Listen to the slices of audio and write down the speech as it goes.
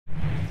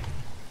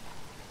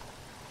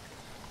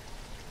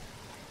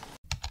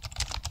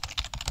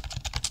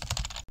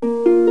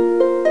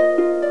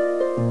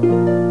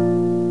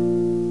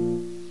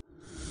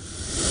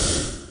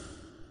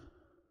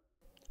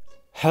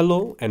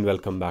Hello and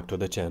welcome back to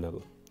the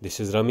channel.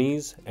 This is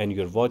Ramiz and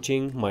you're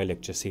watching my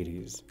lecture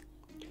series.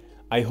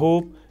 I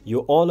hope you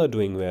all are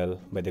doing well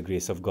by the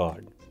grace of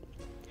God.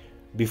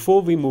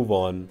 Before we move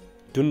on,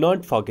 do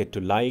not forget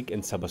to like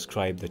and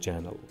subscribe the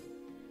channel.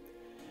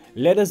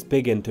 Let us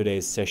begin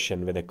today's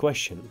session with a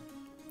question.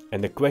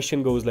 And the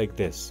question goes like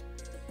this.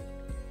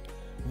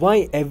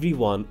 Why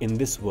everyone in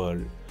this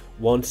world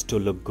wants to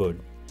look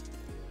good?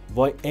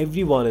 Why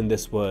everyone in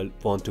this world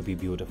wants to be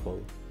beautiful?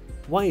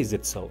 Why is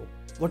it so?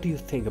 What do you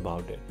think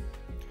about it?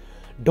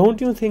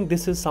 Don't you think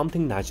this is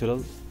something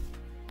natural?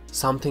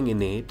 Something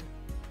innate?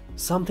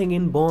 Something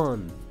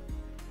inborn?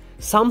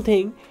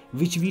 Something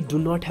which we do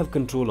not have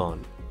control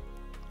on,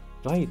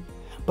 right?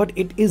 But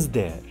it is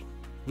there.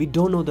 We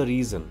don't know the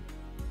reason.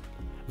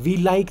 We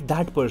like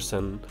that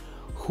person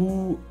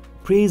who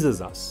praises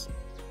us,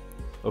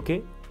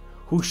 okay?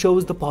 Who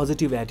shows the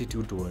positive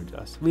attitude towards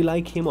us. We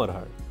like him or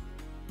her,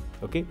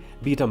 okay?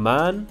 Be it a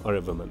man or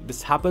a woman.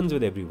 This happens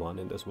with everyone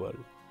in this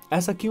world.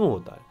 ऐसा क्यों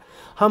होता है?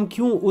 हम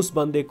क्यों उस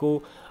बंदे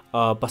को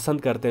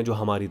पसंद करते हैं जो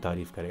हमारी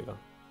तारीफ करेगा?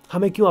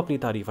 हमें क्यों अपनी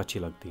तारीफ अच्छी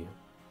लगती है?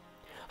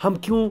 हम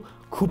क्यों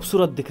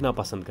खूबसूरत दिखना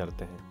पसंद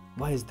करते हैं?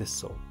 Why is this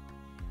so?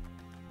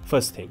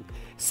 First thing.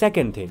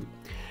 Second thing,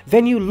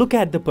 when you look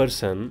at the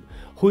person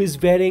who is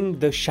wearing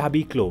the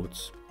shabby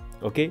clothes,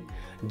 okay,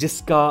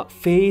 जिसका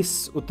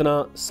फेस उतना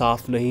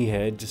साफ नहीं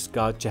है,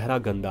 जिसका चेहरा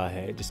गंदा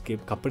है, जिसके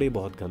कपड़े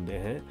बहुत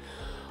गंदे हैं,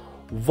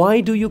 why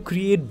do you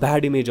create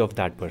bad image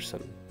of that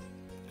person?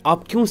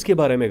 आप क्यों उसके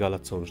बारे में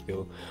गलत सोचते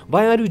हो?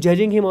 Why are you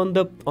judging him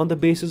on the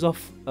basis of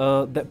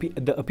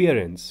the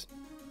appearance?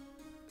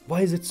 Why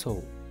is it so?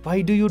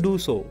 Why do you do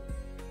so?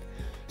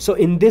 So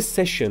in this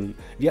session,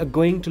 we are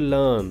going to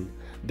learn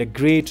the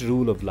great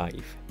rule of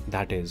life.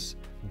 That is,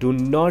 do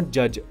not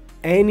judge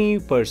any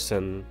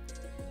person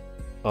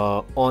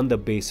on the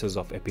basis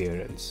of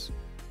appearance.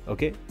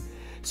 Okay?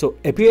 So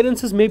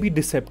appearances may be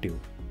deceptive.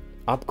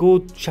 आपको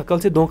शक्ल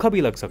से धोखा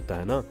भी लग सकता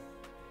है ना?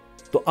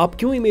 तो आप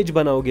क्यों इमेज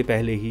बनाओगे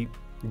पहले ही?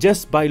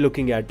 Just by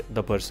looking at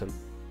the person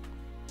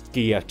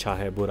कि ये अच्छा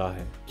है बुरा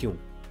है, क्यों?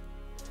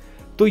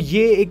 तो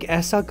ये एक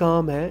ऐसा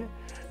काम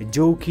है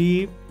जो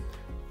कि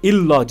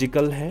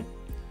illogical है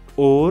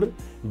और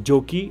जो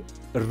कि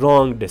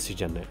wrong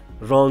decision है,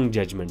 wrong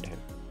judgment है.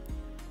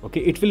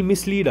 Okay, it will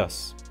mislead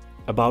us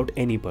about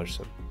any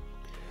person.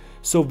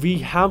 So we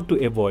have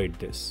to avoid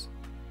this.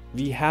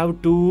 We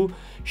have to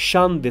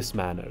shun this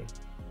manner.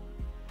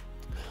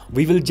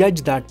 We will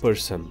judge that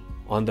person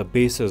on the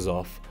basis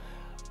of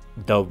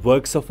the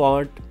works of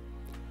art,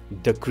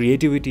 the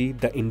creativity,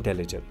 the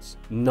intelligence,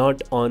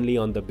 not only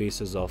on the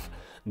basis of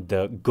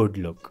the good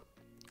look,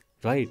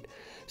 right?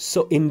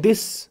 So in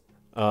this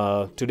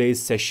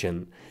today's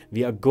session,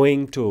 we are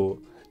going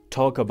to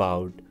talk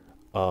about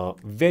a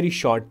very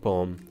short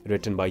poem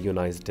written by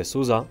Eunice de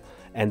Souza,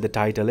 and the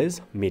title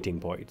is Meeting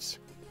Poets.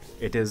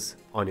 It is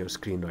on your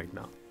screen right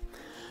now.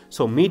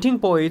 So Meeting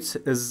Poets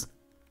is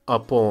a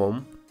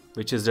poem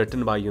which is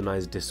written by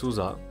Eunice de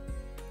Souza.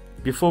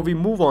 Before we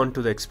move on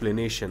to the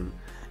explanation,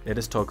 let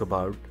us talk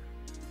about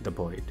the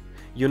poet.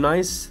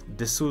 Eunice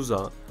de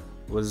Souza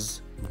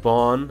was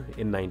born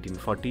in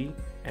 1940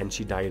 and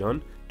she died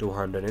on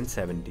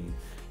 270.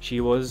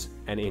 She was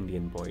an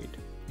Indian poet.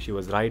 She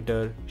was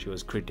writer, she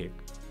was critic.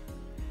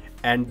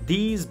 And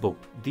these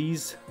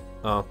poetries,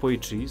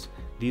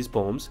 these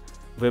poems,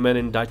 Women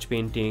in Dutch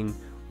Painting,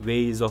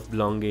 Ways of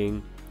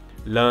Belonging,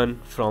 Learn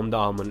from the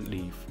Almond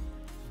Leaf,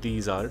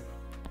 these are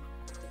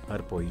her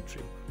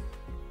poetry.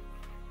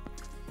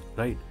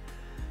 Right?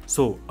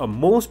 So,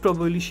 most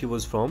probably she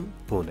was from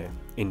Pune,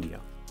 India.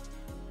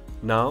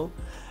 Now,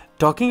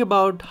 talking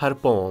about her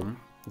poem,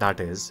 that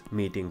is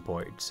Meeting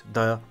Poets.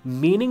 The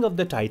meaning of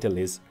the title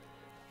is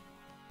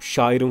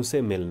Shairun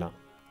se milna.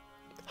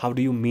 How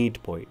do you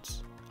meet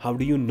poets? How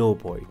do you know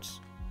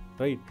poets?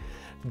 Right?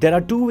 There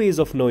are two ways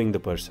of knowing the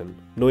person.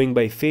 Knowing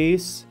by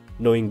face,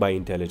 knowing by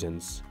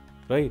intelligence.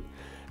 Right?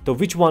 So,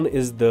 which one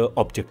is the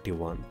objective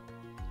one?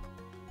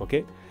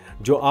 Okay?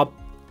 जो आप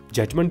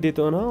judgment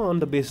देते हो ना on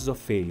the basis of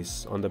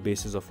face, on the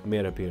basis of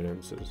mere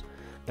appearances,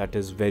 that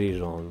is very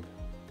wrong.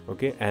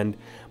 Okay, and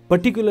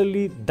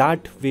particularly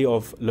that way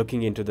of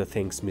looking into the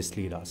things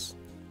mislead us.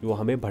 वो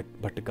हमें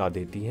भटका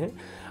देती हैं.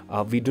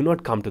 We do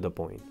not come to the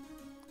point,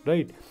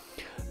 right?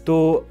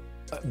 So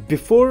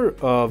before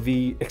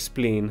we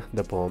explain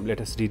the poem,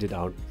 let us read it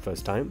out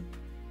first time.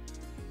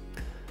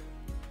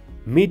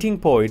 Meeting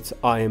poets,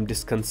 I am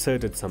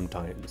disconcerted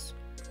sometimes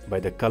by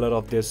the color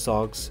of their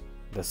socks,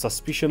 the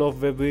suspicion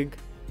of their wig,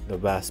 the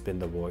wasp in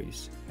the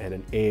voice, and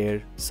an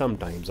air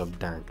sometimes of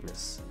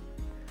dankness.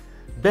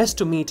 Best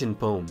to meet in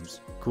poems,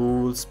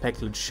 cool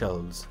speckled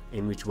shells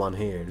in which one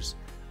hears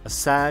a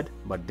sad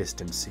but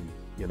distant sea.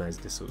 Eunice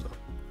de Souza.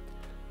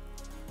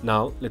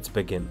 Now let's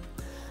begin.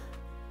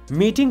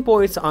 Meeting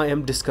poets I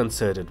am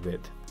disconcerted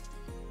with.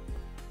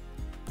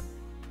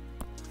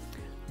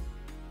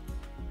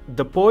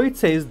 The poet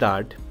says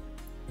that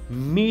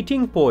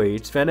meeting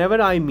poets,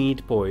 whenever I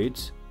meet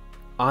poets,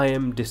 I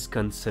am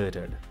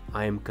disconcerted.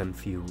 I am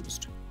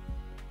confused,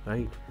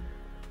 right?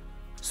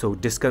 So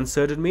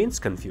disconcerted means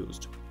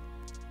confused.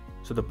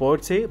 So the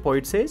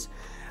poet says,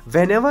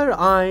 whenever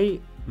I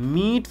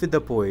meet with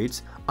the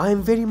poets, I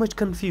am very much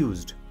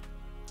confused.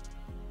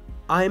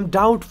 I am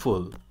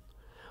doubtful.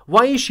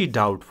 Why is she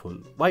doubtful?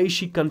 Why is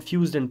she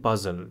confused and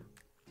puzzled?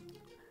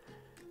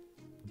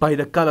 By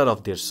the color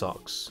of their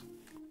socks.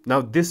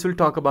 Now this will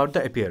talk about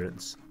the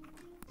appearance.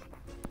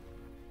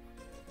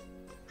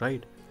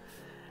 Right?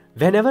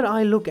 Whenever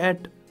I look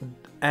at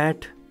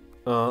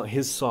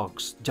his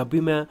socks, जब भी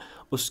मैं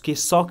उसके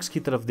socks की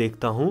तरफ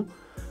देखता हूँ,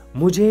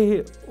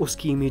 मुझे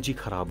उसकी इमेज ही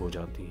खराब हो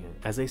जाती है.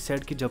 As I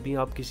said कि जब भी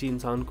आप किसी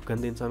इंसान को,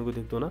 गंदे इंसान को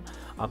देखते हो ना,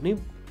 आपने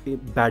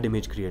bad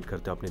image create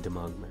करते हो अपने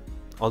दिमाग में.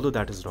 Although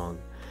that is wrong.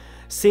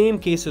 Same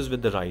cases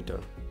with the writer,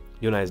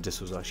 Eunice de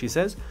Souza. She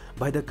says,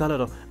 by the color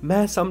of,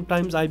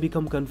 sometimes I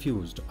become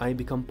confused, I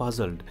become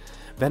puzzled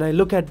when I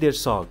look at their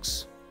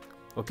socks.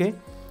 Okay?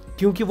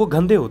 क्योंकि वो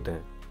गंदे होते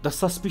हैं. The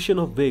suspicion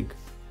of wig.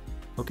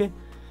 Okay?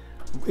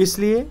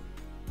 इसलिए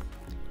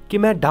कि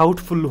मैं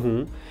doubtful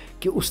हूं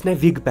कि उसने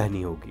विग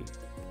पहनी होगी.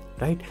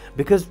 राइट?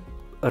 बिकॉज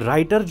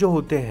राइटर जो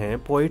होते हैं,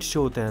 पोइट्स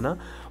जो होते हैं ना,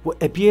 वो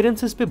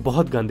अपीयरेंसेस पे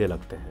बहुत गंदे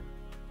लगते हैं.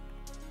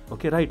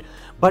 Okay, right.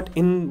 But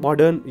in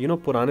modern,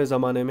 पुराने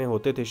ज़माने में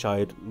होते थे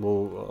शायद वो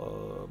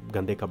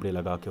गंदे कपड़े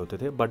लगा के होते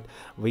थे. But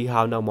we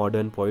have now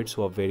modern poets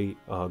who are very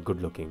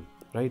good looking.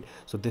 Right?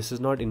 So this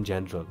is not in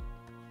general.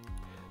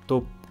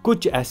 तो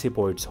कुछ ऐसे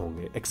पोइट्स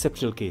होंगे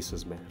एक्सेप्शनल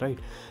केसेस में. राइट?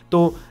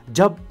 तो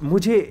जब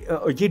मुझे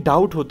ये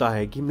डाउट होता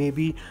है कि मे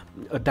बी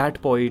दैट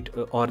पोइट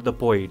और the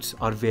poets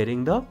are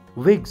wearing the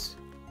wigs.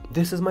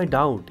 This is my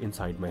doubt in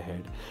side my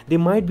head. They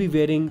might be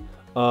wearing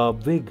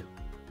wig.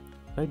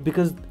 Right?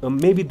 Because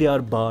may be they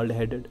are bald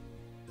headed.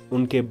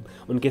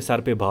 उनके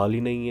sir पे बाल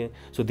ही नहीं है.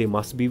 सो they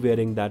must be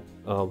wearing that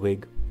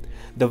wig.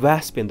 The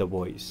wasp in the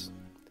voice.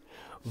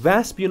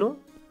 Wasp,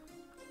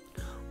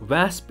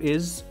 wasp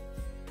is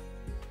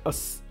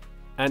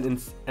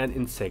an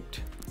insect,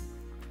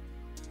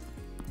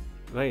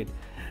 right?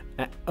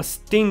 A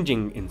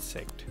stinging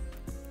insect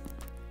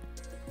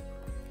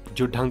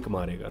जो ढंक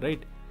मारेगा.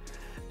 Right?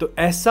 तो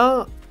ऐसा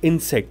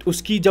insect,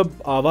 उसकी जब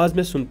आवाज़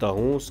में सुनता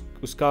हूँ,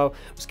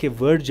 उसके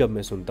वर्ड जब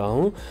मैं सुनता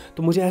हूँ,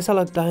 तो मुझे ऐसा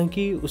लगता है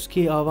कि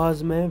उसकी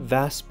आवाज़ में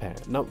वैस्प है.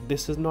 Now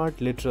this is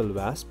not literal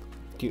wasp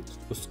कि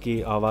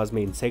उसकी आवाज़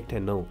में इंसेक्ट है.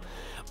 नो,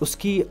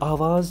 उसकी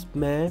आवाज़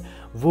में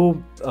वो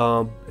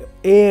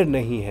एयर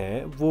नहीं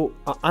है, वो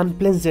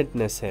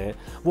अनप्लेजेंटनेस है,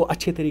 वो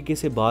अच्छे तरीके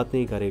से बात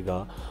नहीं करेगा,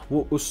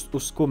 वो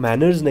उसको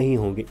मैनर्स नहीं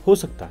होंगे. हो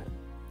सकता है.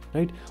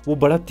 राइट? वो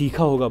बड़ा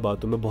तीखा होगा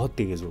बातों में, बहुत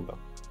तेज़ होगा.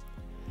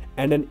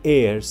 And N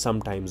air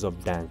sometimes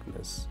of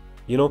डैंकनेस.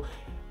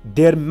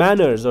 There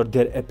manners और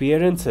there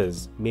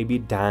appearances may be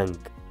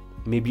dank,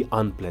 may be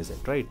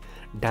unpleasant. Right?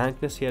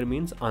 डैंकनेस here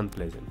means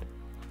unpleasant,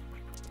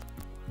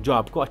 जो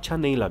आपको अच्छा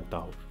नहीं लगता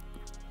हो.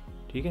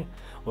 ठीक है?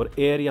 और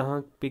एयर यहाँ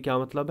पे क्या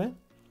मतलब है?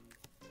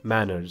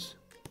 मैनर्स.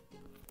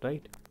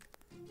 राइट?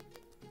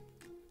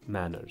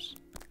 मैनर्स.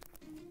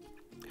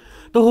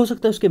 तो हो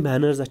सकता है उसके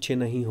मैनर्स अच्छे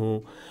नहीं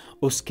हो,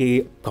 उसके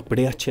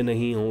कपड़े अच्छे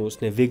नहीं हो,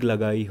 उसने विग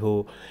लगाई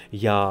हो,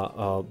 या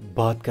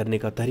बात करने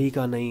का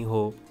तरीका नहीं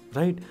हो.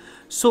 राइट?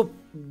 सो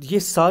ये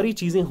सारी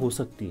चीज़ें हो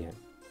सकती हैं.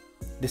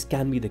 This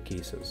can be the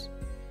cases.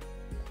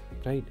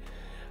 Right?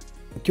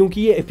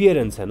 क्योंकि ये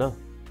अपीयरेंस है ना,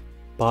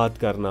 बात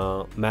करना,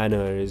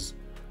 मैनर्स.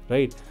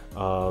 राइट?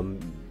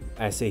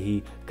 ऐसे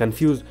ही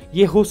कंफ्यूज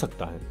ये हो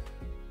सकता है,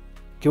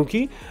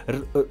 क्योंकि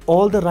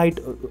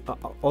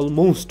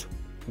almost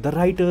the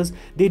writers,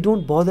 they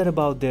don't bother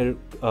about their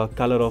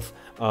colour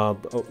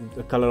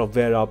of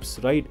where ups.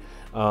 Right?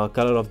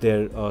 Colour of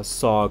their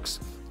socks,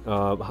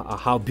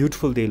 how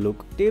beautiful they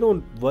look. They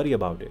don't worry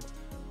about it.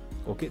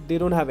 Okay? They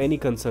don't have any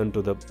concern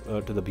to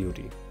the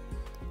beauty.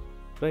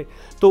 Right?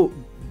 तो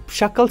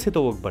शक्ल से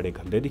तो वो बड़े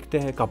गंदे दिखते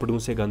हैं, कपड़ों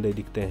से गंदे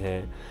दिखते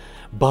हैं,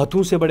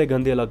 बातों से बड़े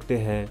गंदे लगते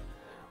हैं.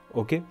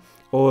 ओके?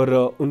 और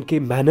उनके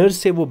मैनर्स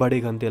से वो बड़े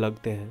गंदे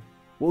लगते हैं,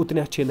 वो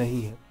उतने अच्छे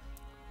नहीं हैं.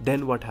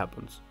 Then what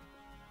happens?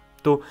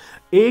 तो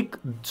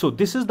so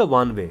this is the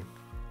one way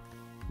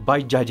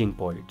by judging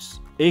poets.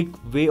 एक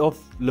way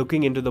of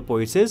looking into the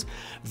poets is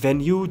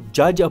when you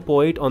जज अ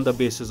poet on the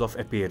basis of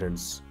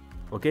appearance.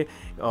 Okay,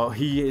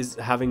 he is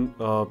having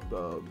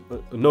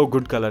no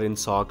good color in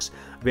socks,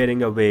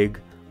 wearing a wig.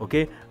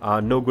 Okay,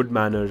 no good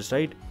manners,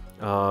 right?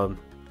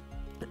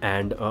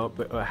 And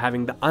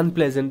having the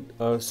unpleasant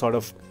sort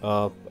of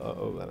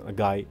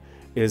guy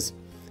is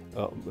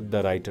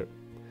the writer.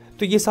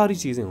 तो ये सारी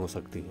चीज़ें हो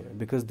सकती हैं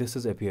because this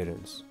is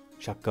appearance.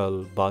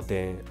 शक्ल,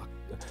 बातें,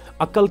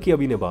 अक्ल की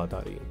अभी ने बात आ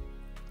रही है.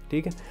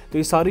 ठीक है? तो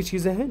ये सारी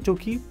चीज़ें हैं जो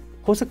कि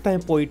हो सकता है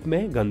पोइट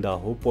में गंदा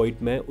हो,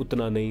 पोइट में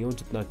उतना नहीं हो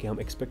जितना कि हम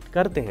एक्सपेक्ट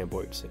करते हैं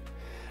पोइट से.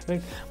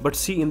 Right? But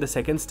C in the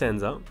second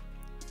stanza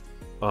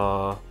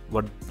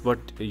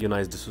what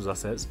Eunice de Souza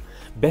says,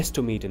 best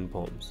to meet in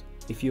poems.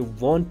 If you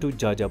want to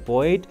judge a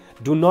poet,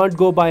 do not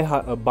go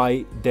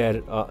by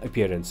their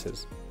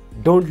appearances.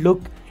 Don't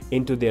look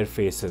into their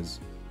faces,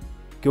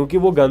 क्योंकि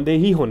वो गंदे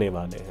ही होने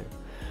वाले हैं,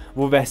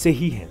 वो वैसे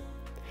ही हैं.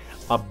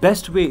 A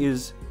best way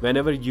is,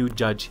 whenever you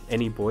judge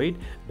any poet,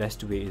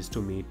 best way is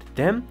to meet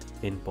them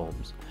in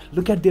poems.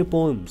 Look at their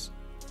poems.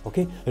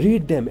 Okay,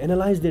 read them,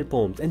 analyze their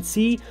poems and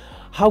see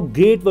how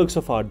great works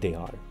of art they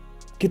are.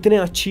 कितने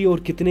अच्छी और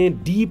कितने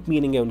deep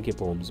meaning है उनके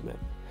poems में.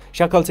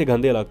 शक्ल से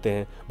गंदे लगते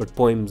हैं बट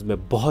पोएम्स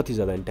में बहुत ही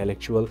ज़्यादा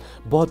इंटेलेक्चुअल,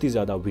 बहुत ही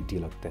ज़्यादा विटी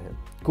लगते हैं.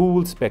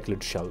 Cool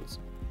speculate shells.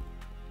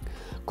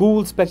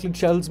 Cool speculate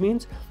shells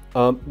means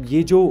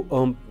ये जो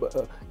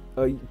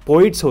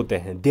पोइट्स होते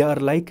हैं दे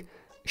आर लाइक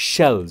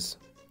शेल्स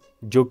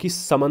जो कि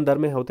समंदर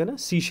में होते हैं ना,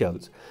 सी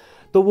शेल्स.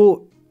 तो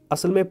वो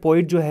असल में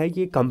पोइट जो है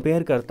ये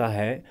कंपेयर करता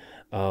है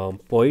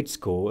पोइट्स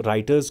को,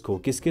 राइटर्स को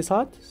किसके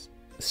साथ?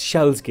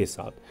 शेल्स के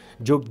साथ,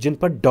 जो जिन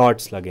पर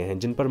डॉट्स लगे हैं,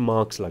 जिन पर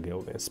मार्क्स लगे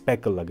हुए हैं,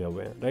 स्पेकल लगे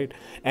हुए हैं, राइट.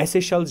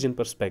 ऐसे शेल्स जिन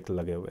पर स्पेकल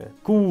लगे हुए हैं.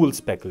 Cool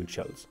speckled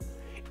shells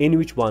in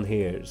which one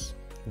hairs.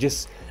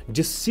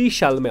 जिस सी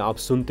शेल में आप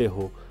सुनते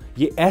हो,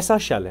 ये ऐसा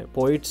शेल है.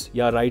 पोइट्स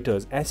या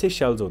राइटर्स ऐसे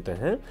शेल्स होते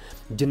हैं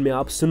जिनमें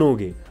आप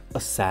सुनोगे अ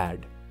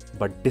सैड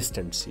बट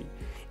डिस्टेंट सी.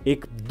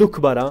 एक दुख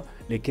भरा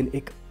लेकिन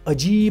एक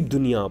अजीब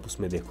दुनिया आप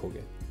उसमें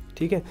देखोगे.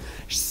 ठीक है,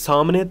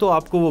 सामने तो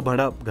आपको वो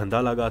बड़ा गंदा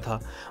लगा था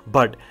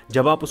बट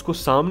जब आप उसको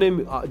सामने,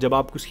 जब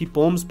आप उसकी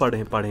पोम्स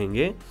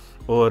पढ़ेंगे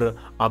और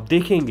आप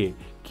देखेंगे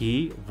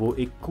कि वो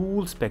एक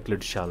कूल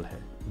स्पेक्युलेट शेल है,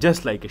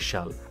 just like a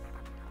shell,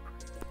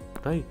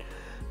 right.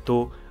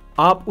 तो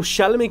आप उस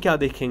शेल में क्या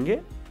देखेंगे?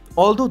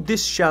 ऑल्दो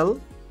दिस शेल,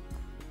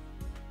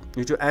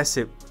 ये जो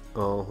ऐसे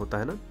होता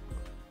है ना,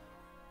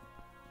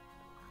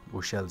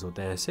 वो शेल्स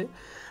होते हैं ऐसे,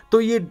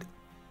 तो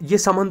ये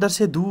समंदर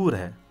से दूर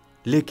है,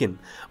 लेकिन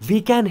we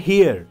can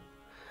hear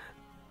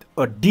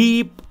a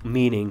deep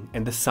meaning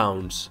and the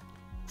sounds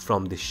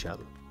from this shell,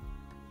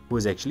 who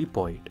is actually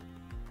poet.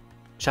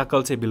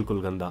 शक्ल से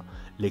बिल्कुल गंदा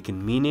लेकिन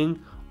मीनिंग,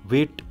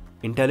 विट,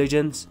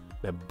 इंटेलिजेंस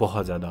में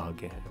बहुत ज़्यादा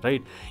आगे है,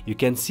 right. You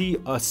can see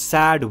a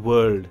sad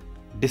world,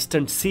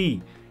 distant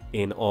C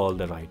in all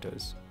the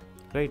writers,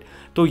 right.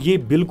 तो ये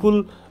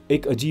बिल्कुल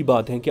एक अजीब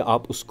बात है कि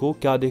आप उसको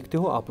क्या देखते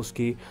हो, आप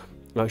उसकी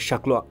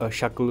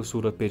शक्ल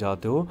सूरत पे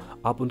जाते हो,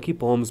 आप उनकी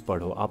पोम्स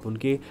पढ़ो, आप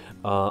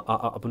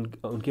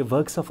उनके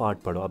वर्क्स ऑफ आर्ट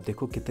पढ़ो, आप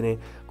देखो कितने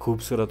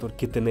खूबसूरत और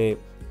कितने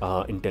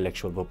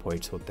इंटेलेक्चुअल वो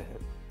पोइट्स होते हैं,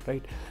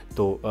 राइट.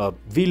 तो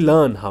वी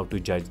लर्न हाउ टू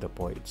जज द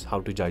पोइट्स, हाउ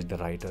टू जज the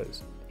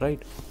writers,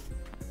 right.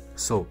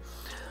 So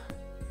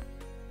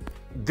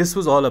this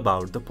was all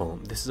about the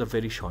poem. This is a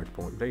very short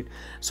poem, right?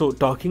 So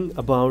talking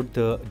about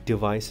the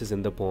devices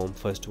in the poem,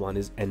 first one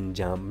is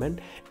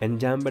enjambment.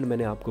 Enjambment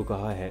मैंने आपको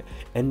कहा है,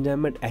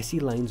 enjambment ऐसी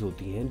lines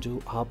होती हैं जो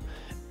आप,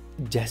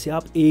 जैसे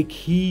आप एक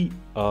ही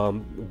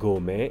गो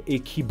में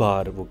एक ही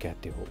बार वो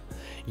कहते हो.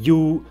 You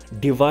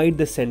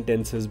divide the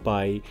sentences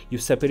by,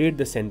 you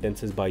separate the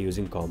sentences by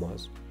using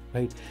commas,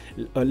 right?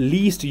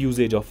 Least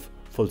usage of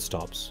full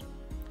stops,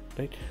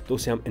 right. तो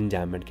उसे हम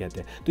एंजाममेंट कहते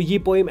हैं. तो ये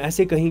पोएम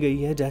ऐसे कही गई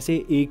है जैसे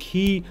एक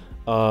ही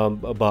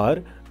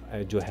बार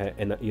जो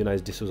है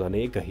यूनाइस डिसूजा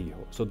ने कही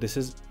हो. So this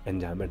is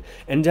एंजाममेंट.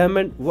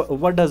 एंजाममेंट,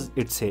 what does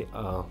it से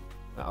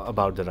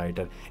about the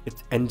writer?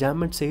 It's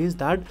enjambment says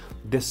that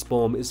this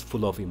poem is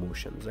full of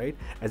emotions,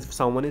 right? As if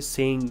someone is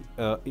saying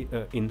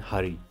in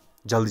hurry,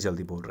 जल्दी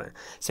जल्दी बोल रहे हैं.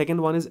 Second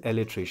one is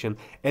alliteration.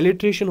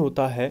 Alliteration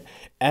होता है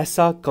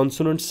ऐसा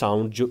consonant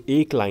sound जो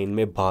एक लाइन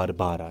में बार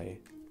बार आए,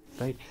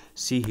 right.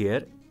 See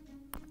here,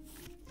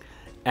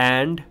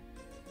 and,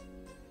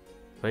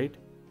 right,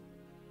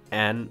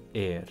 an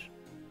air,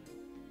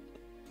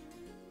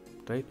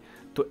 right.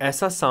 तो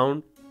ऐसा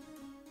साउंड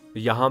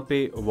यहाँ पे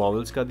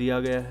वॉवल्स का दिया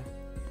गया है,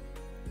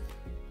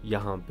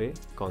 यहाँ पे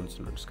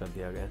कॉन्सोनेंट्स का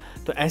दिया गया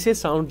है. तो ऐसे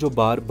साउंड जो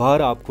बार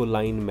बार आपको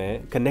लाइन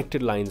में,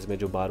 कनेक्टेड लाइंस में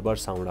जो बार बार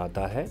साउंड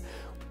आता है,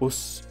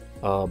 उस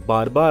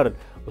बार बार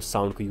उस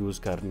साउंड को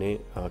यूज़ करने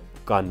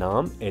का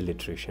नाम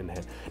एलिट्रेशन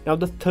है. Now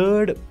the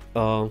third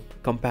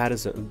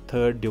comparison,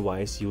 third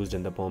device used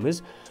in the poem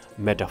is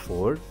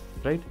metaphor,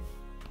 right?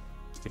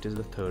 It is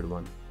the third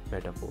one,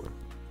 metaphor.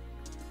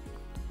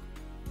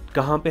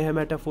 कहाँ पे है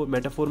metaphor?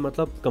 Metaphor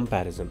मतलब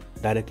comparison,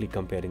 directly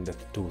comparing the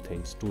two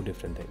things, two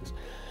different things.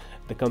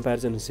 The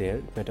comparison is here,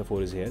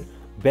 metaphor is here.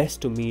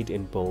 Best to meet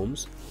in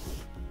poems.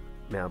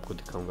 मैं आपको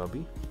दिखाऊंगा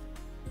अभी.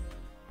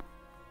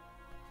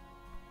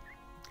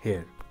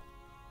 Here,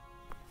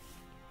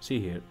 see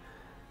here,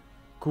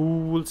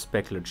 cool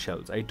specular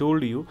shells. I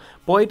told you,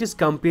 poet is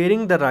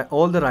comparing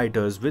all the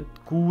writers with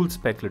cool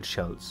specular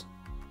shells.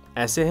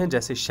 ऐसे हैं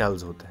जैसे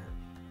shells होते हैं.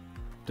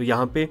 तो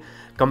यहाँ पे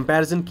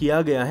कंपैरिजन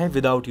किया गया है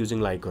विदाउट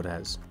यूजिंग लाइक और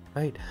एज,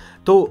 राइट.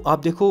 तो आप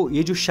देखो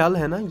ये जो शेल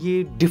है ना,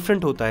 ये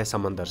डिफरेंट होता है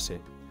समंदर से.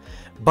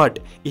 But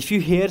if you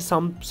hair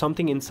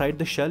something inside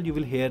the shell, you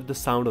will here the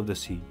sound of the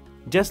C,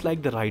 just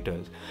like the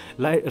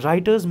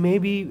writers may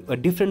be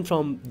different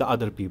from the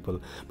other people,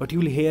 but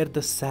you will hear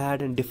the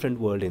sad and different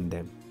world in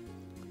them,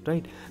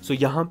 right? So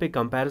यहाँ पे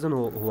comparison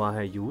हुआ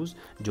है use,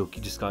 जो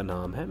कि जिसका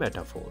नाम है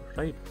metaphor,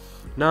 right?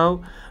 Now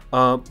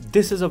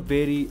this is a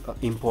very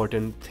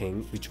important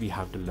thing which we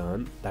have to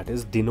learn, that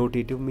is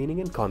denotative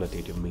meaning and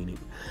connotative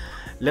meaning.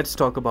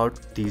 Let's talk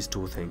about these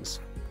two things.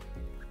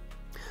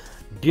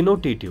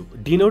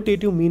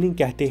 Denotative meaning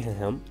कहते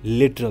हैं हम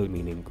literal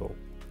meaning को,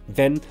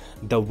 when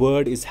the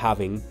word is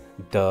having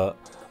the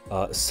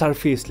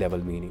surface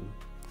level meaning,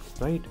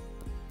 right?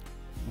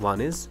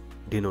 One is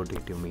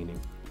denotative meaning.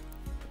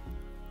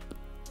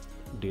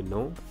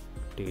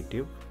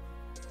 Denotative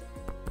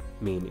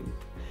meaning,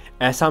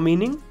 ऐसा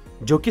meaning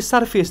जो कि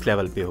surface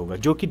level पे होगा,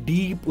 जो कि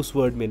डीप उस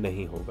वर्ड में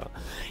नहीं होगा.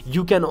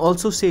 You can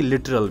also say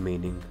literal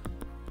meaning,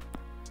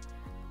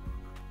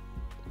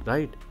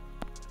 right.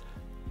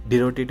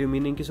 Denotative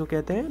meaning किसको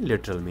कहते हैं?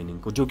 लिटरल मीनिंग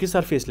को, जो कि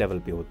सरफेस लेवल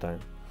पे होता है.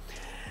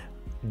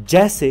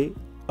 जैसे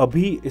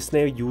अभी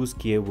इसने यूज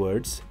किए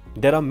words,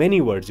 there are many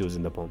words use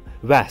in the poem.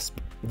 Wasp,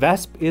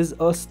 wasp is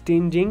a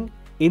stinging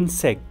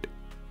insect,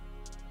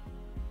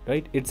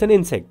 right, it's an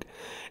insect.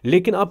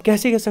 लेकिन आप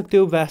कैसे कह सकते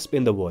हो वैस्प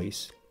इन द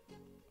वॉइस?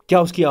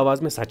 क्या उसकी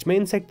आवाज में सच में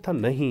इंसेक्ट था?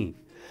 नहीं.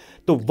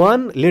 तो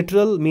one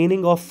literal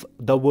meaning of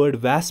the word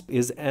wasp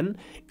is an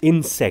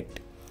insect,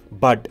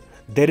 but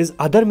there is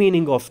other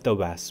meaning of the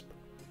wasp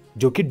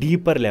जो कि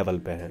डीपर लेवल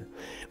पे है.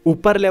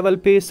 ऊपर लेवल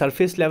पे,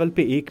 सरफेस लेवल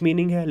पे एक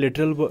मीनिंग है,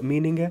 लिटरल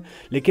मीनिंग है,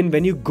 लेकिन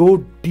when you go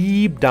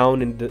deep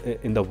down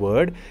in the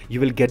word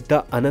you will get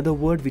the another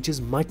word which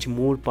is much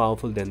more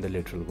powerful than the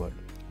literal word,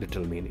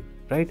 literal meaning,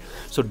 right.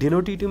 So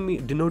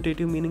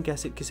denotative meaning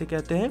किसे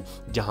कहते हैं?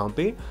 जहां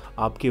पे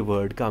आपके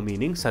word का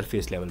meaning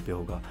surface level पे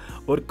होगा.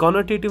 और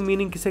कॉनोटेटिव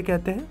मीनिंग किसे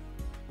कहते हैं?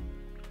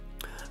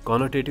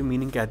 कॉनोटेटिव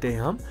मीनिंग कहते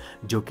हैं हम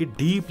जो कि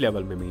डीप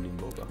लेवल में मीनिंग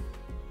होगा,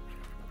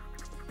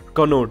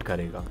 कनोट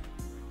करेगा.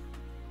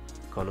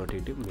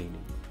 कॉनोटेटिव मीनिंग,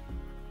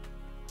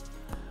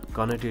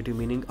 कॉनोटेटिव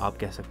मीनिंग आप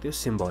कह सकते हो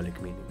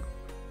सिंबॉलिक मीनिंग,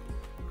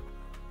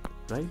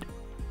 राइट.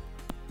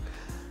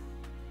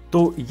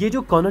 तो ये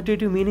जो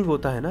कॉनोटेटिव मीनिंग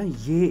होता है ना,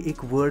 ये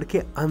एक वर्ड के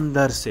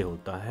अंदर से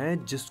होता है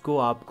जिसको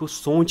आपको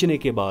सोचने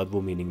के बाद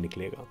वो मीनिंग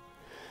निकलेगा.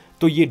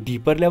 तो ये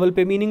डीपर लेवल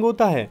पे मीनिंग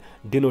होता है,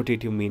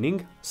 डिनोटेटिव मीनिंग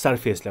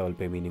सरफेस लेवल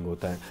पे मीनिंग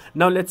होता है.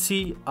 Now let's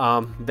see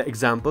the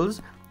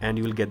examples and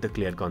you will get the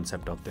clear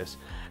concept of this.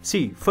 See,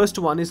 first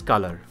one is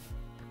color.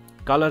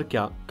 Color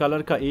क्या?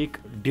 Color का एक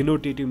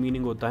denotative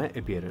meaning होता है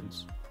appearance,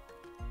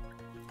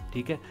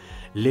 ठीक है,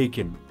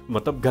 लेकिन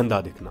मतलब गंदा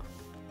दिखना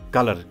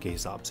color के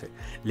हिसाब से.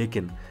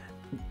 लेकिन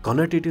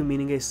connotative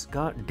meaning है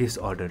इसका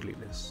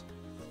disorderliness,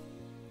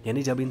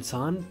 यानी जब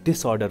इंसान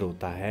डिसऑर्डर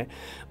होता है,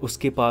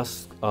 उसके पास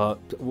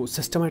वो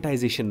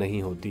सिस्टमेटाइजेशन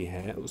नहीं होती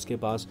है, उसके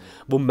पास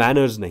वो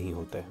मैनर्स नहीं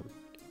होते हैं.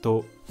 तो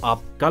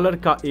आप कलर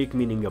का एक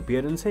मीनिंग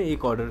अपीयरेंस है,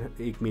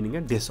 एक मीनिंग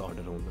है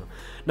डिसऑर्डर होना.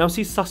 Now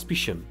see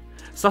suspicion.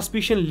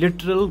 Suspicion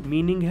literal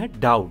meaning है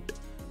doubt,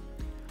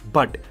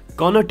 but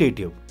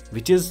connotative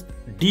which is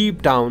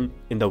deep down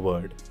in the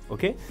word,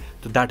 okay,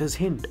 तो दैट इज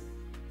हिंट.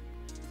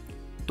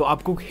 तो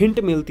आपको हिंट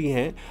मिलती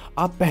हैं,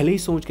 आप पहले ही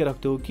सोच के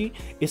रखते हो कि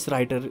इस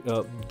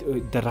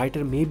the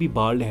writer may be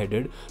bald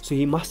headed, so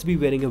he must be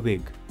wearing a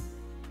wig,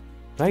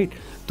 right.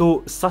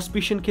 तो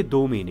सस्पिशन के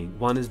दो meaning,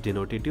 one is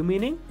denotative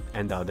meaning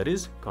and the other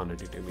is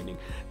connotative meaning.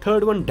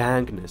 Third one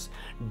डैंकनेस.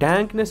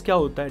 डैंकनेस क्या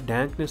होता है?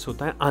 डैंकनेस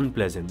होता है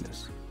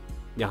अनप्लेजेंटनेस.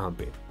 यहाँ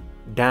पे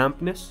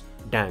डैम्पनेस,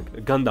 डैंक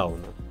गंदा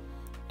होना,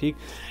 ठीक,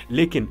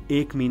 लेकिन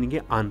एक मीनिंग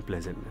है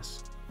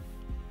अनप्लेजेंटनेस.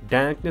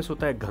 डैंकनेस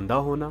होता है गंदा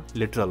होना,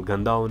 लिटरल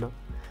गंदा होना,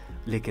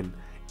 लेकिन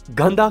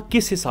गंदा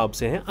किस हिसाब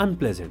से है?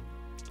 Unpleasant.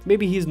 May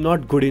be he is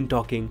not good in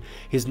talking,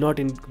 he is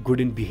not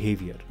good in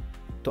behaviour,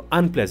 तो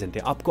अनप्लेजेंट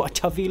है, आपको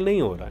अच्छा फील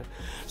नहीं हो रहा है.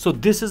 So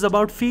this is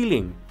about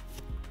feeling,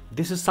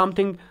 this is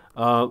something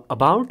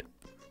about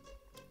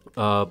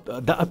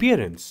the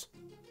appearance,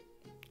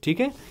 ठीक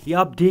है, ये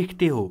आप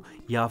देखते हो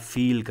या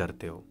फील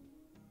करते हो.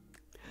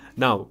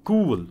 Now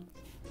cool.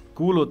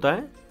 कूल होता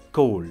है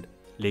कोल्ड,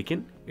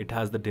 लेकिन it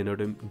has the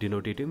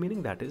denotative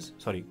meaning that is,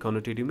 sorry,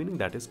 connotative meaning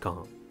that is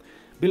काम,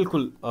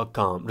 बिल्कुल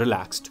काम,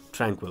 relaxed,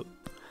 tranquil.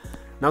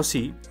 Now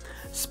see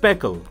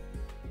speckle.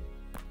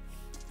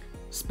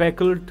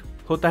 Speckled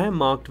होता है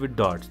marked with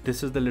dots,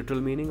 this is the literal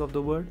meaning of the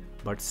word,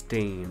 but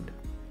stand.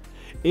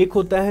 एक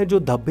होता है जो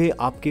धब्बे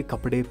आपके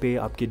कपड़े पे,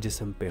 आपके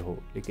जिस्म पे हो,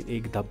 लेकिन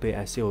एक धब्बे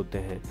ऐसे होते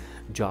हैं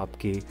जो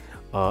आपके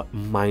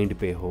माइंड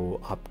पे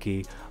हो,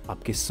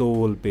 आपके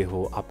सोल पे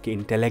हो, आपके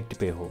इंटेलेक्ट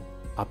पे हो,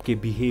 आपके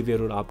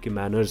बिहेवियर और आपके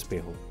मैनर्स पे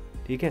हो,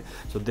 ठीक है.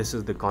 So this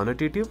is the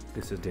connotative,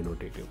 this is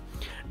denotative.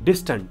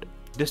 Distant.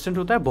 Distant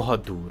होता है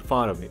बहुत दूर,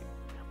 फार अवे,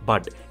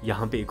 बट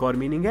यहां पे एक और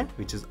मीनिंग है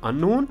विच इज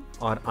अननोन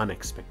और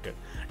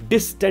अनएक्सपेक्टेड.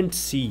 डिस्टेंट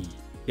सी,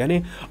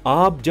 यानी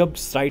आप जब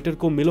राइटर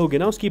को मिलोगे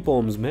ना उसकी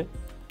पोम्स में,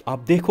 आप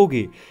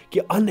देखोगे कि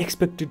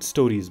अनएक्सपेक्टेड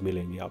स्टोरीज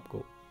मिलेंगी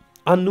आपको,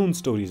 unknown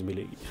stories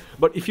मिलेगी.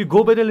 But if you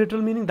go by the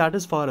literal meaning, that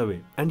is far away.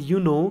 And you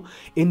know,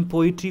 in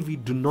poetry we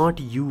do not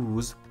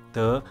use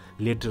the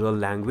literal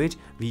language,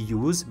 we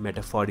use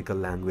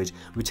metaphorical language,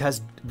 which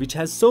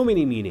has so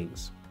many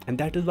meanings.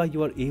 And that is why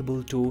you are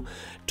able to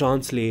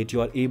translate,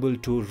 you are able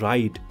to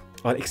write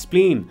or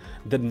explain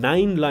the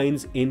 9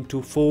 lines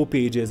into 4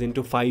 pages,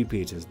 into 5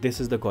 pages.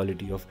 This is the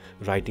quality of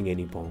writing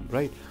any poem,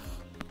 right?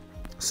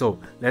 So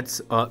let's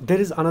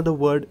there is another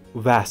word,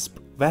 wasp.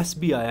 Wasp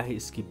भी आया है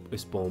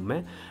इस pome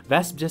में.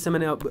 Wasp, जैसे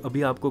मैंने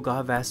अभी आपको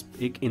कहा,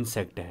 वैस्प एक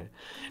इंसेक्ट है,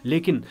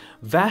 लेकिन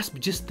वैस्प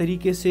जिस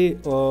तरीके से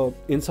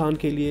इंसान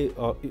के लिए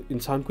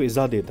इंसान को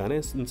इज़ा देता है ना,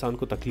 इंसान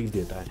को तकलीफ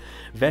देता है,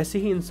 वैसे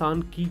ही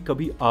इंसान की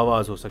कभी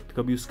आवाज़ हो सकती,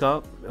 कभी उसका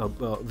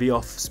way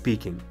of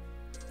speaking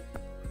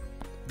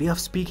way of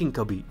speaking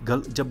कभी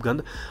जब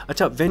गंद,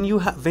 अच्छा when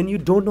you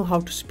don't know how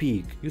to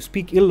speak, you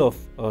speak ill of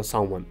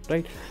someone,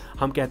 right?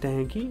 हम कहते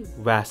हैं कि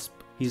wasp,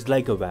 he's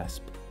like a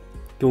wasp,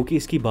 क्योंकि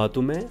इसकी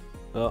बातों में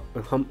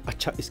हम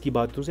अच्छा, इसकी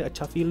बातों से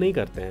अच्छा फील नहीं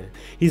करते हैं.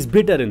 He's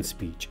bitter in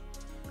speech,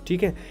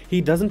 ठीक है.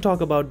 He doesn't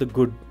talk about the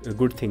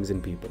good things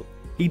in people.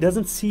 He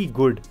doesn't see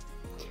good,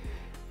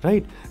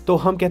 right? तो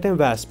हम कहते हैं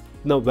wasp.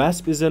 Now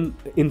wasp is an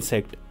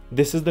insect.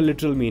 This is the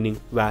literal meaning,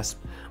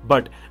 wasp.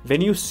 But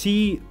when you see,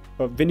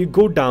 when you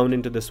go down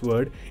into this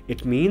word,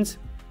 it means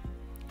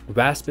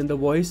wasp in the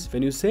voice.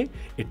 When you say,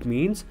 it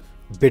means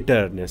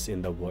bitterness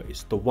in the voice.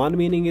 So one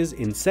meaning is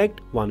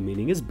insect, one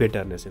meaning is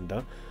bitterness in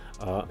the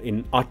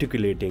in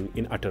articulating,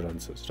 in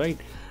utterances, right?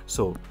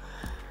 So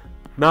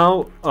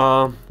now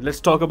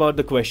let's talk about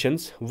the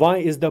questions. Why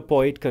is the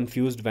poet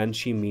confused when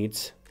she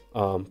meets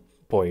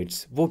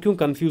poets? वो क्यों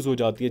confuse हो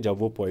जाती है जब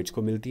वो poets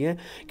को मिलती हैं?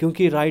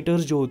 क्योंकि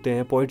राइटर्स जो होते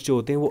हैं, पोइट्स जो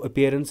होते हैं, वो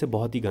अपीयरेंस से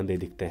बहुत ही गंदे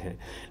दिखते हैं,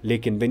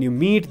 लेकिन when you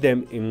meet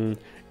them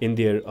in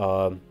their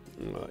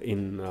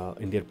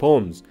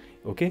poems,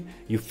 okay,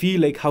 you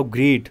feel like how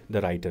great the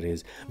writer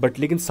is. But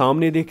लेकिन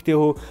सामने देखते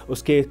हो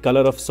उसके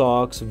कलर ऑफ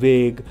सॉक्स,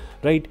 वेग,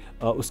 राइट,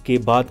 उसके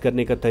बात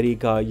करने का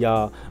तरीका या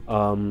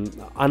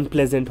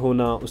अनप्लेजेंट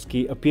होना,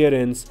 उसकी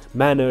अपीयरेंस,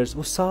 मैनर्स,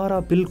 वो सारा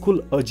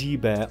बिल्कुल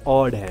अजीब है,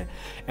 ऑड है.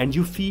 And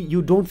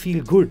you don't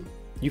feel good,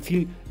 you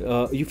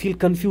feel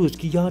confuse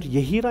कि यार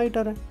यही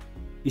राइटर है,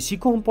 इसी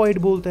को हम पोइट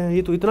बोलते हैं,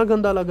 ये तो इतना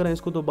गंदा लग रहा है,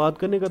 इसको तो बात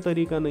करने का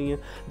तरीका नहीं है.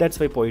 That's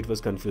why poet was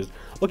confuse.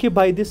 Okay,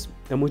 by this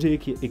मुझे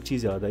एक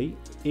चीज़ याद आई.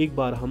 एक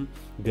बार हम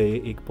गए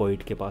एक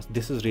पोइट के पास.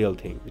 This is real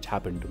thing which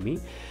happen to me.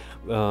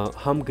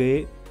 हम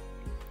गए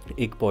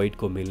एक पोइट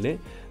को मिलने,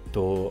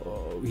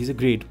 तो he is a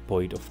great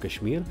poet of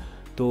Kashmir.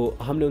 तो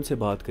हमने उनसे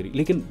बात करी,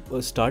 लेकिन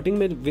स्टार्टिंग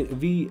में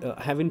वी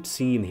हैवंट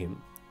सीन हिम.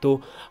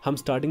 तो हम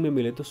स्टार्टिंग में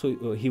मिले, तो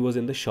सो he was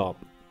in the shop.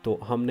 तो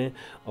हमने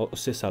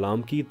उससे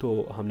सलाम की,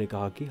 तो हमने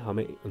कहा कि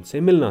हमें उनसे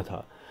मिलना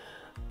था.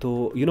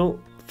 तो यू नो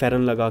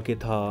फ़ेरन लगा के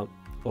था,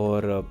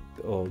 और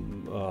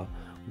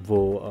वो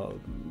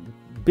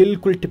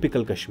बिल्कुल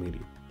टिपिकल कश्मीरी.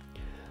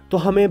 तो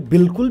हमें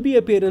बिल्कुल भी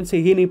अपीयरेंस से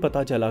ये नहीं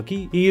पता चला कि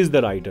ही इज़ द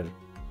राइटर,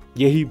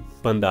 यही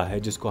बंदा है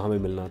जिसको हमें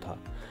मिलना था.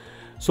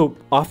 So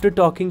after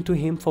talking to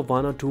him for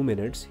 1 or 2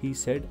 minutes he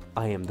said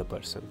I am the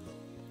person.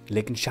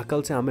 लेकिन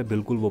शक्ल से हमें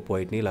बिल्कुल वो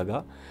पोइट नहीं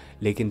लगा.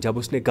 लेकिन जब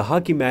उसने कहा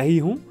कि मैं ही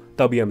हूँ,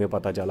 तभी हमें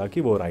पता चला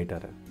कि वो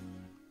राइटर है.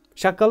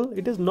 शक्ल,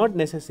 इट इज़ नॉट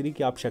नेसेसरी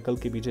कि आप शक्ल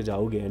के पीछे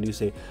जाओगे एंड यू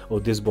से ओ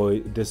this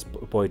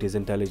poet is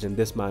intelligent,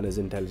 this man is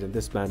intelligent,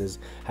 this man is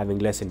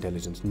having less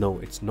intelligence. No,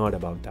 it's not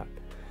about that.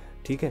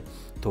 ठीक है,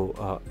 तो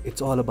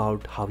it's all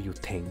about how you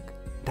think,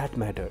 that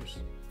matters.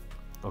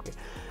 Okay,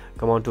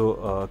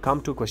 come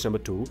to question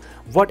number 2.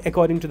 What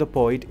according to the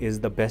poet is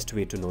the best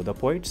way to know the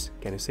poets?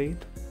 Can you say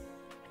it?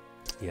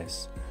 Yes.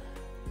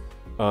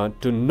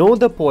 To know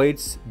the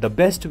poets, the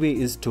best way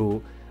is to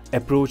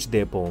approach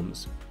their poems,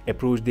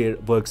 approach their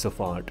works of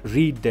art,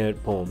 read their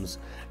poems,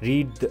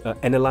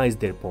 analyze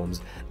their poems.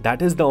 That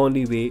is the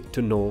only way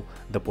to know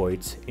the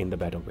poets in the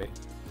better way.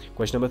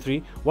 Question number 3.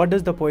 What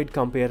does the poet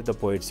compare the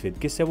poets with?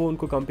 किससे वो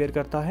उनको compare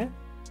करता है?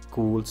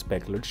 Cool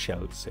speckled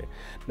shells से.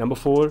 Number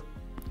 4.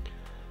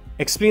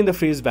 Explain the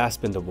phrase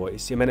wasp in the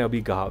voice. ये मैंने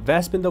अभी कहा.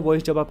 Wasp in the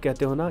voice जब आप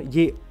कहते हो ना,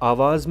 ये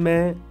आवाज़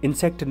में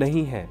insect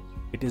नहीं है.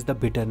 It is the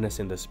bitterness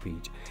in the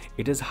speech.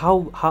 It is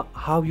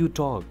how you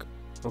talk.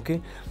 Okay,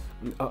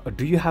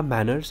 do you have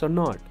manners or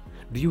not?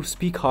 Do you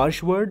speak harsh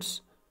words?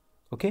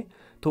 Okay,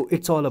 so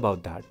it's all about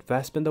that.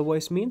 Wasp in the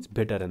voice means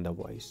bitter in the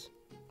voice.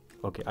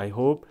 Okay, I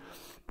hope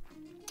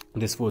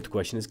this 4th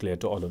question is clear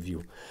to all of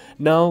you.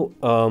 Now,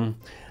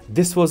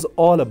 this was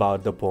all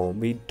about the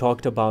poem. We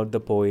talked about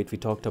the poet.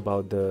 We talked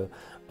about the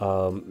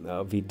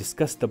we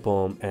discussed the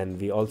poem,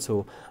 and we also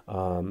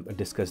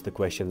discussed the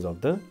questions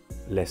of the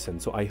lesson.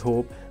 So I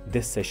hope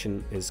this session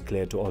is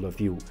clear to all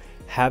of you.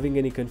 Having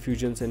any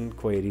confusions and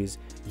queries,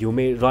 you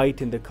may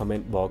write in the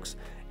comment box,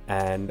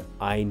 and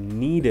I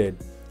need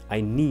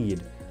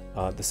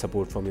the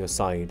support from your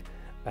side,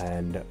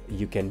 and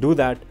you can do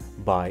that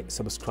by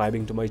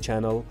subscribing to my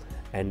channel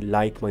and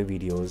like my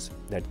videos.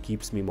 That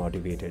keeps me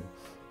motivated.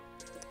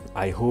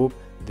 I hope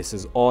this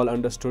is all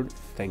understood.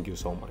 Thank you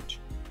so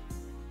much.